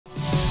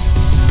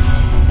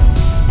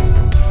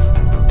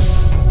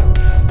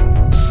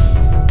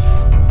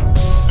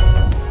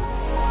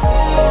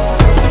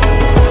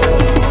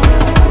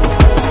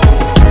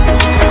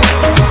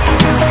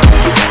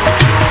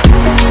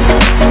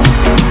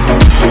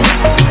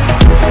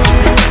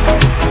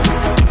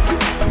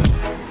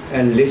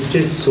and list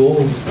is so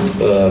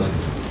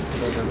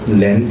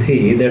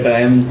lengthy that I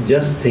am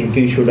just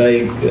thinking, should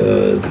I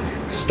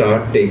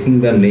start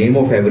taking the name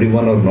of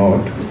everyone or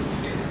not?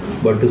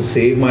 But to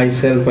save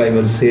myself, I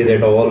will say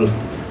that all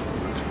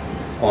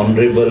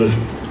honorable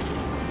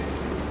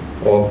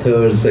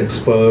authors,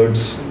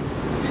 experts,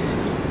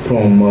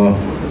 from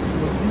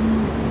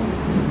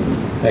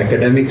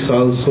academics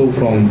also,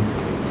 from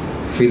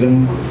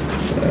film.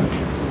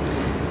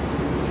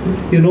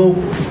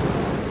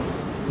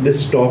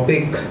 This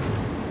topic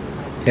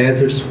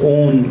has its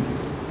own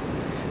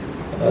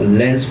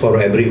lens for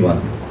everyone.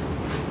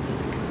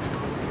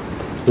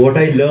 What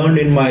I learned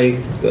in my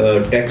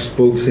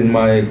textbooks in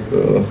my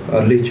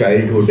early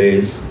childhood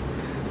days,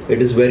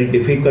 it is very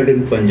difficult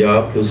in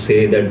Punjab to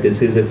say that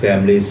this is a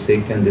family is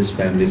Sikh and this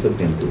family is a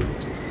Hindu.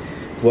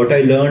 What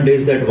I learned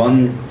is that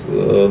one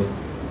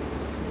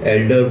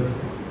elder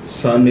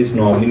son is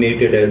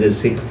nominated as a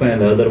Sikh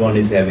and the other one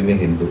is having a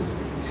Hindu.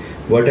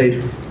 What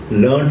I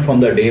learned from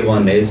the day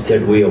one is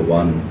that we are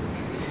one.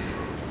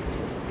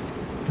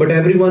 But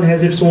everyone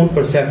has its own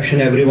perception,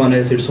 everyone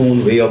has its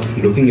own way of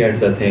looking at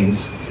the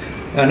things.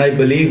 And I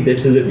believe that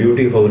is the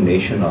beauty of our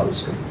nation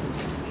also.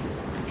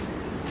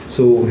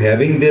 So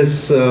having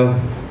this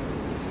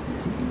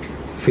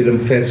film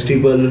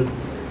festival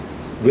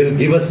will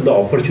give us the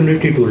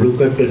opportunity to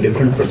look at the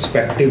different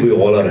perspective we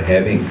all are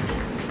having,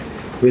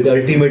 with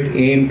the ultimate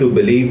aim to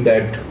believe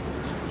that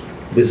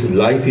this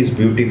life is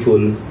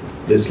beautiful,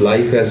 this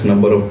life has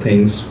number of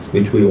things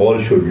which we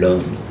all should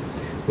learn,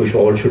 which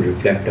all should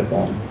reflect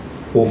upon.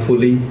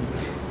 Hopefully,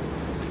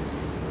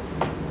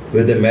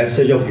 with the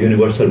message of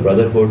universal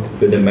brotherhood,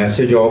 with the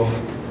message of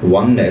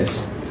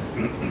oneness,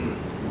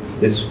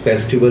 this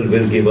festival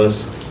will give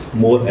us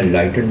more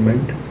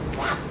enlightenment.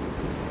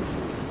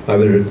 I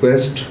will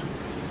request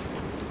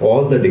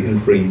all the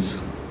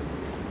dignitaries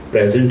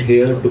present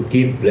here to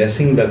keep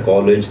blessing the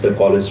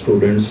college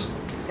students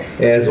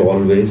as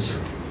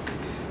always,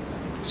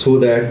 so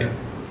that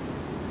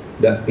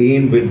the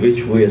aim with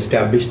which we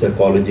establish the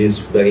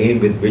colleges, the aim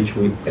with which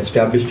we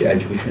establish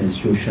education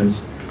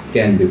institutions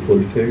can be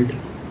fulfilled.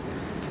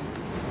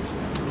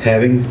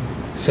 Having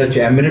such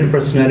eminent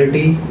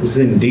personality is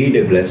indeed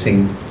a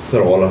blessing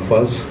for all of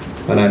us,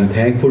 and I'm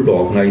thankful to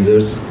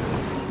organizers,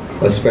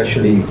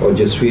 especially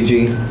Ojaswwee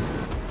ji,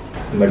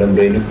 Madam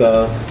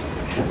Pinaka,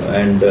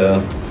 and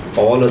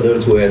all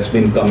others who has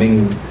been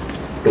coming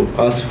to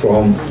us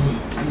from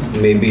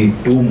maybe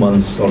 2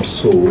 months or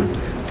so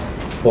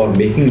for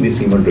making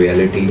this event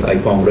reality. I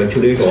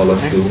congratulate all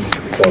of you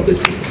for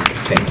this event.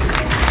 Thank you.